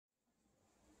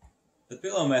The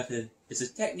pillow method is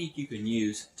a technique you can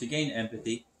use to gain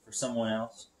empathy for someone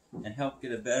else and help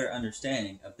get a better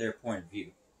understanding of their point of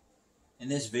view. In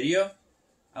this video,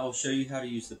 I will show you how to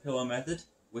use the pillow method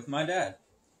with my dad.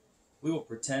 We will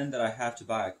pretend that I have to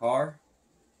buy a car,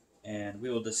 and we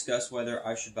will discuss whether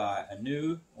I should buy a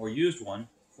new or used one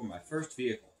for my first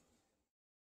vehicle.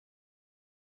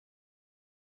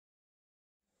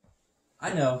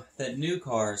 I know that new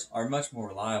cars are much more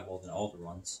reliable than older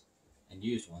ones and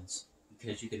used ones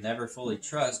because you can never fully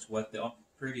trust what the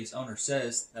previous owner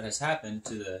says that has happened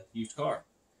to the used car.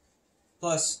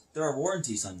 Plus, there are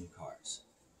warranties on new cars.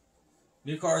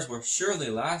 New cars will surely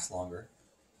last longer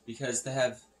because they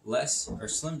have less or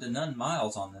slim to none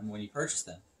miles on them when you purchase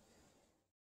them.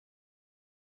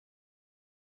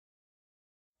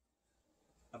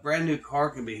 A brand new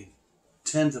car can be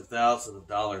tens of thousands of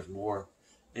dollars more.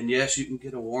 And yes, you can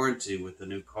get a warranty with the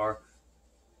new car.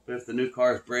 But if the new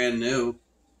car is brand new,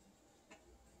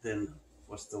 then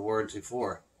what's the warranty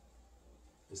for?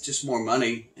 It's just more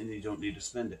money and you don't need to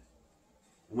spend it.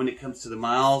 And when it comes to the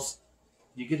miles,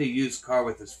 you get a used car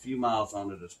with as few miles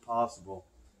on it as possible,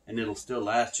 and it'll still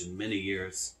last you many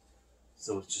years.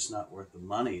 So it's just not worth the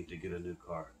money to get a new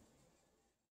car.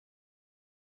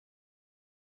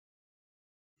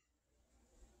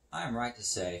 I am right to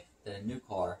say that a new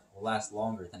car will last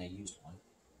longer than a used one.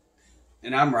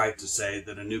 And I'm right to say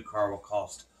that a new car will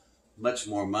cost much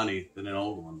more money than an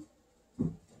old one.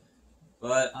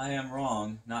 But I am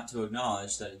wrong not to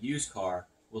acknowledge that a used car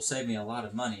will save me a lot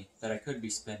of money that I could be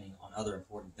spending on other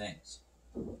important things.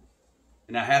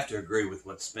 And I have to agree with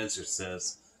what Spencer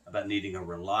says about needing a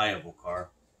reliable car.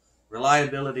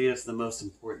 Reliability is the most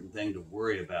important thing to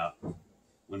worry about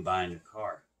when buying a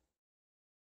car.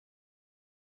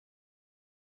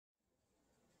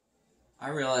 I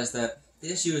realize that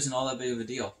the issue isn't all that big of a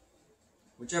deal.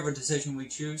 Whichever decision we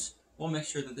choose, we'll make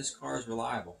sure that this car is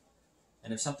reliable.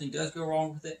 And if something does go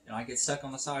wrong with it and I get stuck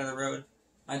on the side of the road,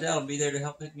 my dad will be there to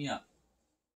help pick me up.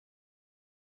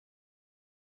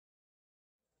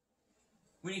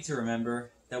 We need to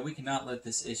remember that we cannot let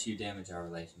this issue damage our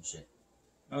relationship.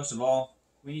 Most of all,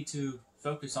 we need to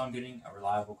focus on getting a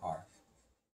reliable car.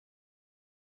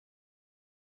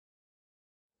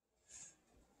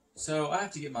 So, I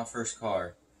have to get my first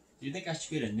car. Do you think I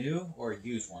should get a new or a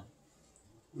used one?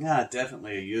 Yeah,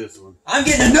 definitely a used one. I'm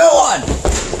getting a new one!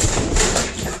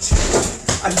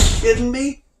 Are you kidding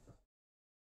me?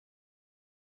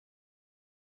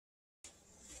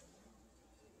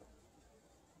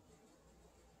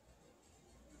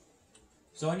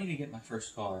 So I need to get my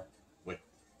first car. Wait.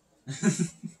 I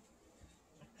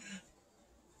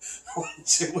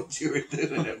wasn't what you were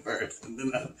doing at first, and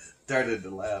then I started to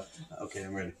laugh. Okay,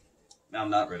 I'm ready. No, I'm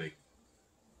not ready.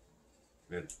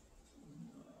 Ready.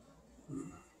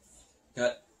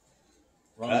 Cut.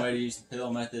 Wrong Cut. way to use the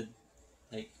pillow method.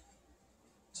 Take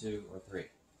 2 or 3.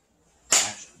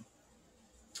 Action.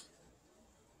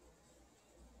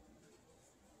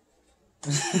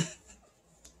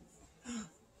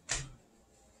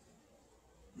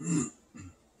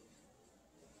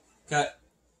 Cut.